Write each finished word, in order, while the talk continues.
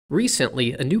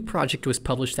Recently, a new project was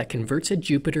published that converts a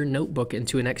Jupyter notebook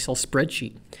into an Excel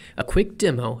spreadsheet. A quick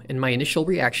demo and my initial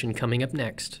reaction coming up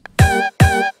next.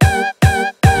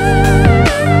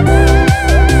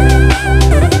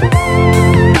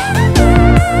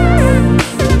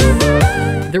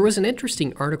 There was an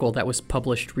interesting article that was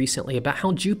published recently about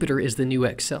how Jupyter is the new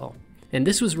Excel. And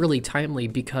this was really timely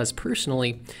because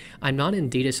personally, I'm not in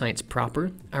data science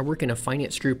proper. I work in a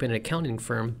finance group in an accounting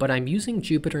firm, but I'm using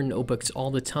Jupyter notebooks all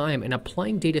the time and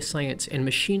applying data science and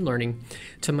machine learning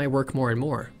to my work more and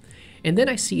more. And then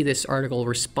I see this article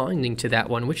responding to that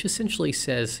one, which essentially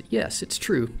says, yes, it's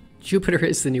true. Jupyter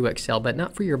is the new Excel, but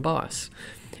not for your boss.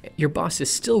 Your boss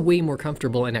is still way more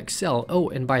comfortable in Excel. Oh,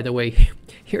 and by the way,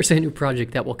 here's a new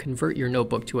project that will convert your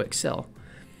notebook to Excel.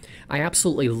 I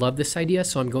absolutely love this idea,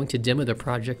 so I'm going to demo the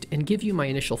project and give you my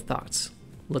initial thoughts.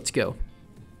 Let's go.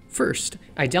 First,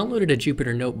 I downloaded a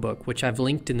Jupyter notebook, which I've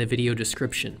linked in the video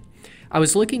description. I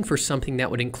was looking for something that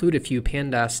would include a few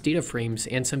pandas data frames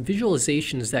and some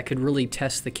visualizations that could really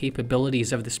test the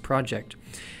capabilities of this project.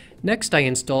 Next, I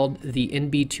installed the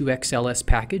nb2xls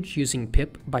package using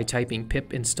pip by typing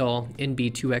pip install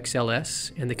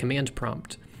nb2xls in the command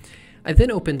prompt. I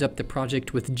then opened up the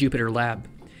project with Jupyter Lab.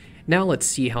 Now let's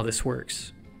see how this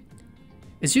works.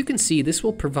 As you can see, this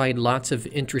will provide lots of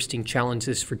interesting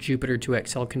challenges for Jupyter to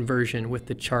Excel conversion with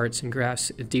the charts and graphs,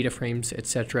 data frames,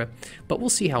 etc., but we'll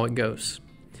see how it goes.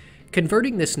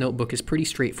 Converting this notebook is pretty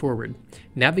straightforward.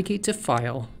 Navigate to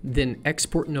File, then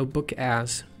Export Notebook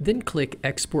As, then click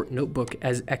Export Notebook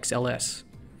as XLS.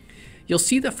 You'll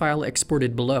see the file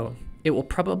exported below. It will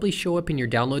probably show up in your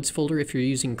Downloads folder if you're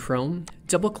using Chrome.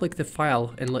 Double-click the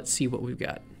file and let's see what we've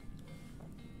got.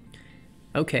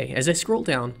 Okay, as I scroll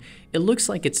down, it looks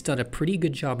like it's done a pretty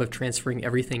good job of transferring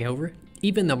everything over.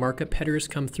 Even the markup headers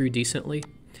come through decently.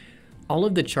 All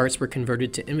of the charts were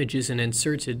converted to images and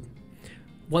inserted.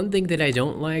 One thing that I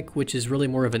don't like, which is really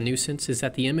more of a nuisance, is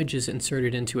that the image is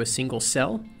inserted into a single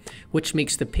cell, which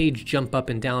makes the page jump up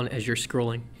and down as you're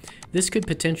scrolling. This could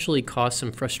potentially cause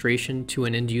some frustration to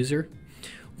an end user.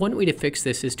 One way to fix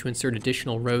this is to insert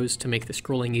additional rows to make the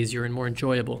scrolling easier and more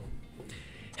enjoyable.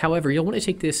 However, you'll want to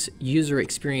take this user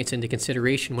experience into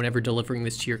consideration whenever delivering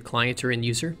this to your client or end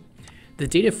user. The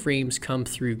data frames come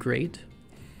through great.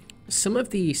 Some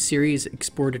of the series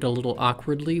exported a little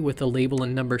awkwardly with a label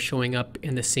and number showing up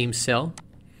in the same cell.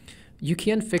 You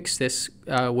can fix this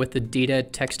with the data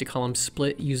text to column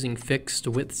split using fixed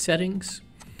width settings.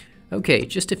 Okay,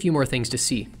 just a few more things to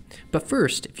see. But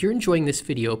first, if you're enjoying this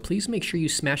video, please make sure you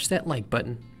smash that like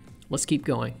button. Let's keep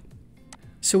going.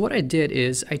 So what I did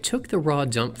is I took the raw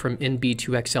dump from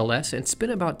nb2xls and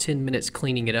spent about 10 minutes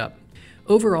cleaning it up.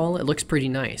 Overall, it looks pretty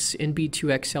nice.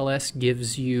 nb2xls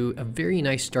gives you a very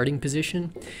nice starting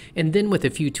position, and then with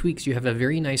a few tweaks you have a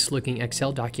very nice looking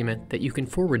Excel document that you can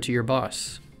forward to your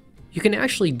boss. You can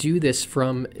actually do this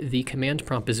from the command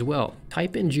prompt as well.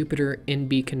 Type in Jupyter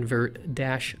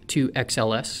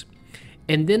nb-convert-to-xls,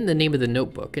 and then the name of the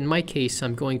notebook. In my case,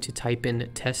 I'm going to type in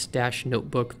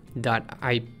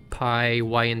test-notebook.ipynb.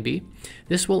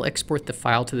 This will export the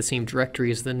file to the same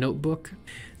directory as the notebook.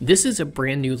 This is a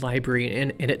brand new library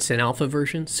and it's an alpha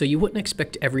version, so you wouldn't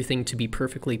expect everything to be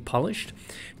perfectly polished.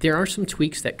 There are some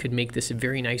tweaks that could make this a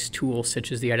very nice tool,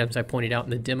 such as the items I pointed out in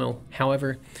the demo.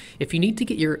 However, if you need to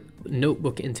get your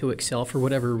notebook into Excel for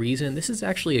whatever reason, this is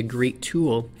actually a great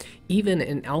tool, even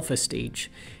in alpha stage,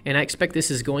 and I expect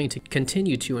this is going to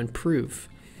continue to improve.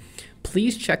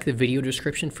 Please check the video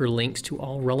description for links to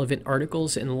all relevant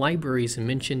articles and libraries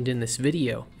mentioned in this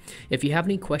video. If you have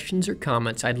any questions or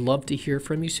comments, I'd love to hear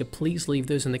from you, so please leave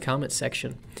those in the comments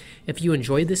section. If you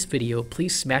enjoyed this video,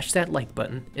 please smash that like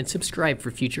button and subscribe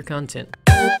for future content.